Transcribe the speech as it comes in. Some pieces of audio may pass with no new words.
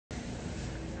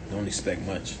Don't expect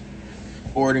much.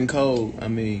 Bored and cold. I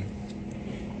mean,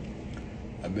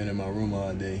 I've been in my room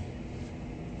all day.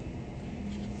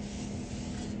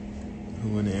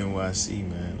 Who in the NYC,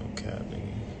 man? No cap,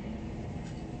 nigga.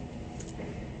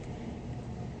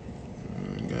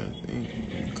 I gotta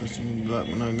think. Customer block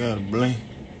when I gotta blink.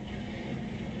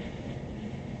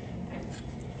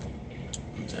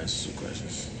 Let's answer some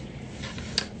questions.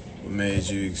 What made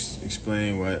you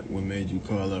explain what made you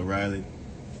call up Riley?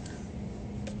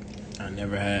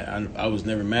 I was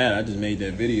never mad. I just made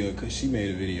that video because she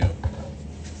made a video.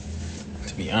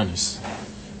 To be honest.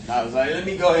 I was like, let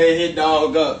me go ahead and hit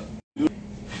dog up.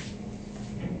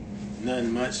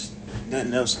 Nothing much.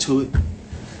 Nothing else to it.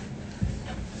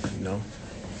 You know?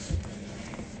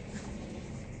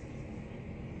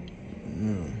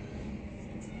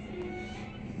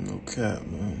 No cap,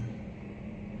 man.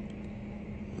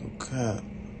 No cap.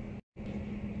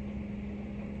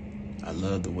 I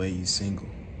love the way you single.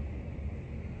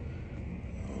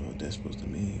 I don't know what that's supposed to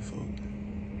mean, folks.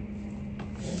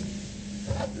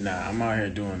 Nah, I'm out here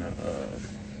doing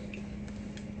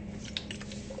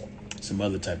some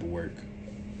other type of work.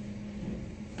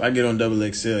 If I get on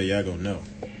XXL, y'all gonna know.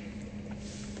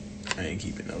 I ain't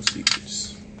keeping no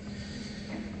secrets.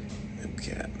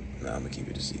 Okay, nah, I'm gonna keep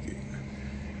it a secret.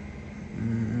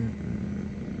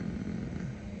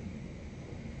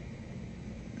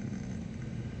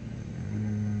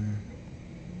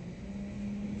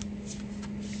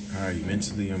 How are you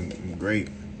mentally? I'm great.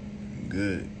 I'm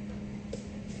good.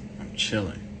 I'm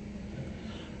chilling.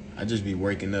 I just be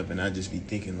waking up and I just be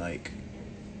thinking like,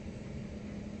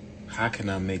 how can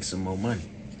I make some more money?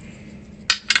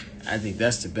 I think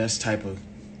that's the best type of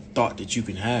thought that you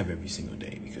can have every single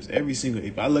day, because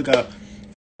if I look out,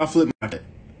 I flip my head.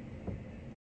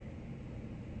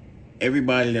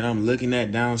 Everybody that I'm looking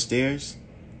at downstairs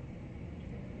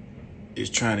is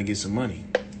trying to get some money.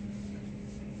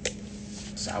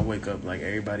 So I wake up like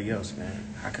everybody else,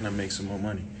 man. How can I make some more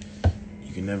money?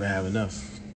 You can never have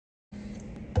enough. You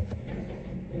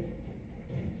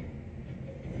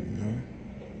know?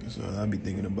 That's all I be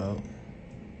thinking about.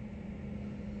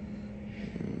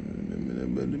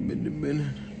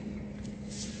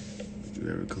 You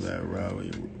ever collab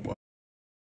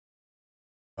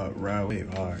ride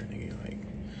wave hard, nigga? Like,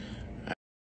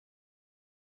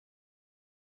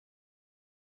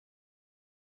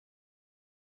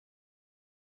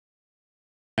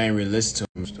 I ain't really listen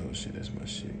to him, so shit, that's my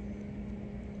shit.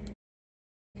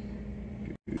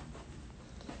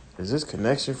 Is this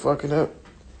connection fucking up?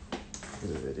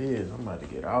 If it is, I'm about to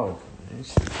get off. Man,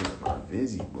 this shit is my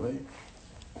busy, boy.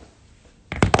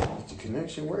 Is the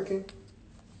connection working?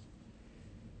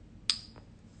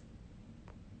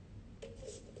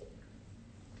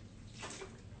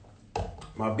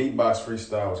 My beatbox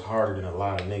freestyle was harder than a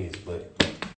lot of niggas, but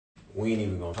we ain't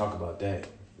even gonna talk about that.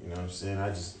 You know what I'm saying?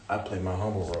 I play my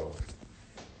humble role.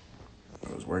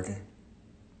 It was working.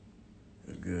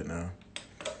 It's good now.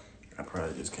 I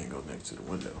probably just can't go next to the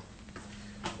window.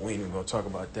 We ain't even gonna talk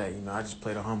about that. You know, I just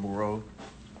play the humble role.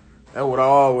 That's what I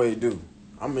always do.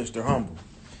 I'm Mr. Humble.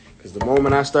 Because the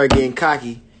moment I start getting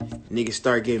cocky, niggas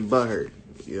start getting butthurt.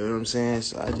 You know what I'm saying?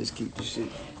 So I just keep the shit.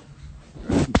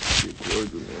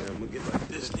 Cordial, man. I'm gonna get like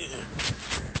this then.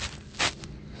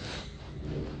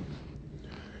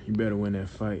 You better win that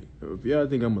fight. If y'all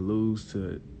think I'm gonna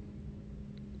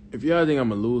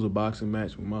lose a boxing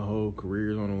match with my whole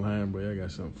career's on the line, bro, I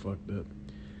got something fucked up.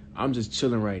 I'm just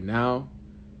chilling right now,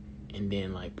 and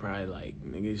then like probably like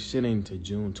nigga shit ain't to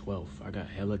June 12th. I got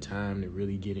hella time to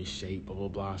really get in shape, blah blah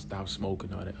blah, stop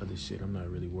smoking, all that other shit. I'm not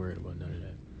really worried about none of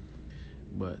that.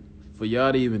 But for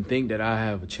y'all to even think that I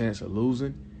have a chance of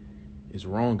losing, it's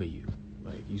wrong of you.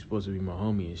 Like, you supposed to be my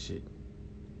homie and shit.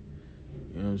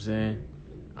 You know what I'm saying?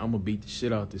 I'm gonna beat the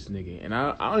shit out this nigga. And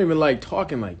I don't even like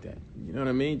talking like that. You know what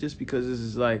I mean? Just because this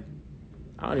is like,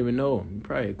 I don't even know him. He's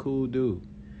probably a cool dude.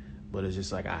 But it's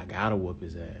just like, I gotta whoop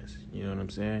his ass. You know what I'm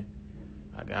saying?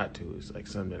 I got to. It's like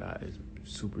something that is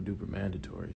super duper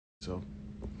mandatory. So,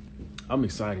 I'm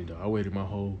excited though. I waited my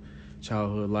whole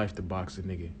childhood life to box a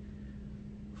nigga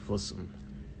for some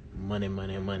money.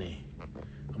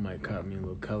 I might cop me a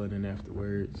little Cullinan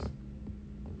afterwards.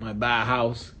 Might buy a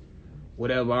house.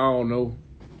 Whatever, I don't know.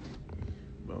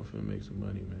 But I'm finna make some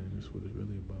money, man. That's what it's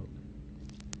really about.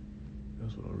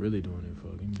 That's what I'm really doing it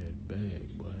for. Give me that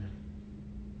bag, boy.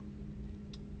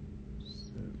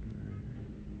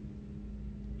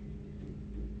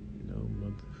 No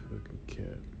motherfucking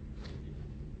cap.